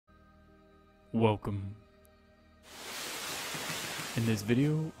Welcome. In this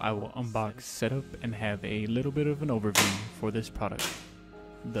video, I will unbox, setup, and have a little bit of an overview for this product,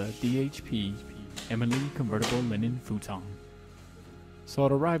 the DHP Emily Convertible Linen Futon. So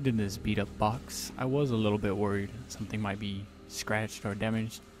it arrived in this beat up box. I was a little bit worried something might be scratched or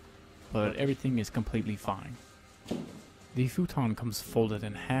damaged, but everything is completely fine. The futon comes folded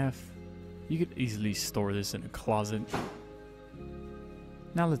in half. You could easily store this in a closet.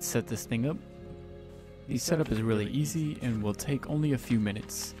 Now let's set this thing up. The setup is really easy and will take only a few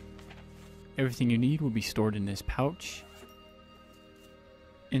minutes. Everything you need will be stored in this pouch.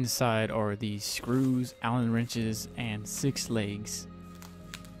 Inside are the screws, Allen wrenches, and 6 legs.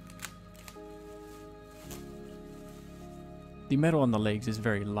 The metal on the legs is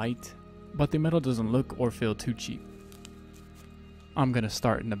very light, but the metal doesn't look or feel too cheap. I'm gonna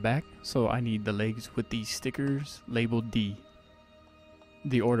start in the back, so I need the legs with these stickers labeled D.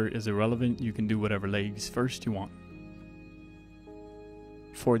 The order is irrelevant, you can do whatever legs first you want.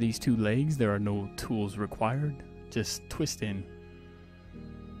 For these 2 legs, there are no tools required, just twist in.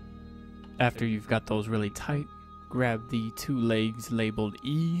 After you've got those really tight, grab the 2 legs labeled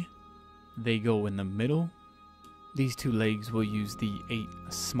E. They go in the middle. These 2 legs will use the 8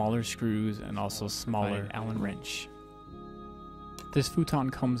 smaller screws and also smaller Allen wrench. This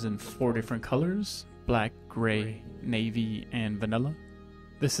futon comes in 4 different colors: black, gray, navy, and vanilla.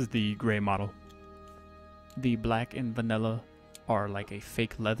 This is the gray model. The black and vanilla are like a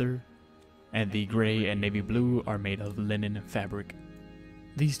fake leather, and the gray and navy blue are made of linen fabric.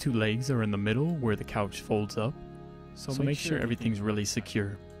 These 2 legs are in the middle where the couch folds up, so make sure everything's really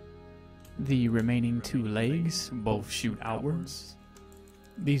secure. The remaining 2 legs both shoot outwards.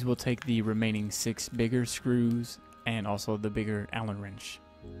 These will take the remaining 6 bigger screws and also the bigger Allen wrench.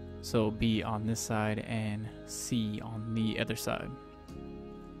 So B on this side and C on the other side.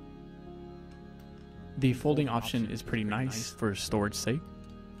 The folding option is pretty nice for storage sake.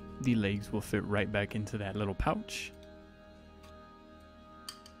 The legs will fit right back into that little pouch.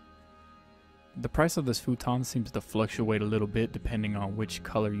 The price of this futon seems to fluctuate a little bit depending on which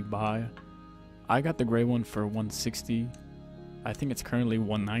color you buy. I got the gray one for $160. I think it's currently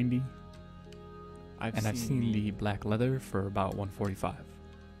 $190. I've seen the black leather for about $145.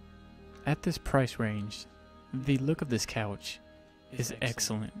 At this price range, the look of this couch is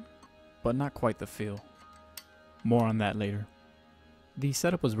excellent, but not quite the feel. More on that later. The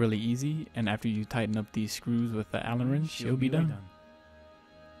setup was really easy, and after you tighten up these screws with the Allen wrench, you'll be done.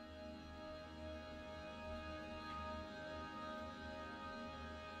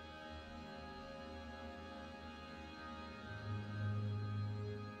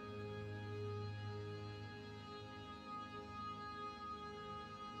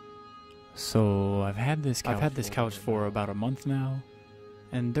 So I've had this couch for about a month now,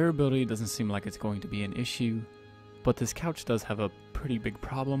 and durability doesn't seem like it's going to be an issue, but this couch does have a pretty big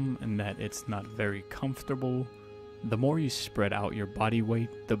problem in that it's not very comfortable. The more you spread out your body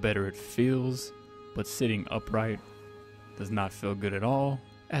weight, the better it feels, but sitting upright does not feel good at all.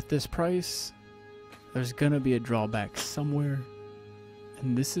 At this price, there's gonna be a drawback somewhere,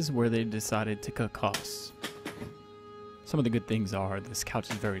 and this is where they decided to cut costs. Some of the good things are this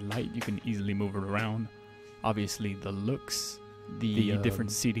couch is very light, you can easily move it around. Obviously the looks, the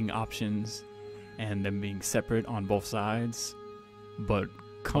different seating options, and them being separate on both sides. But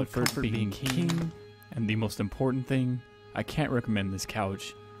comfort being king, and the most important thing, I can't recommend this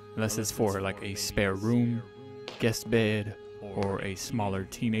couch unless it's for like a spare room, guest bed, or a smaller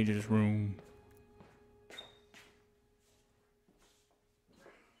teenager's room.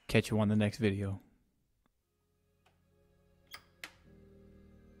 Catch you on the next video.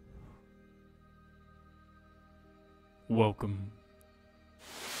 Welcome.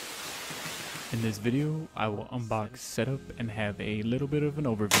 In this video, I will unbox, setup, and have a little bit of an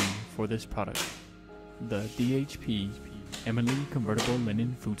overview for this product, the DHP Emily Convertible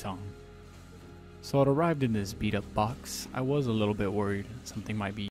Linen Futon. So it arrived in this beat up box. I was a little bit worried something might be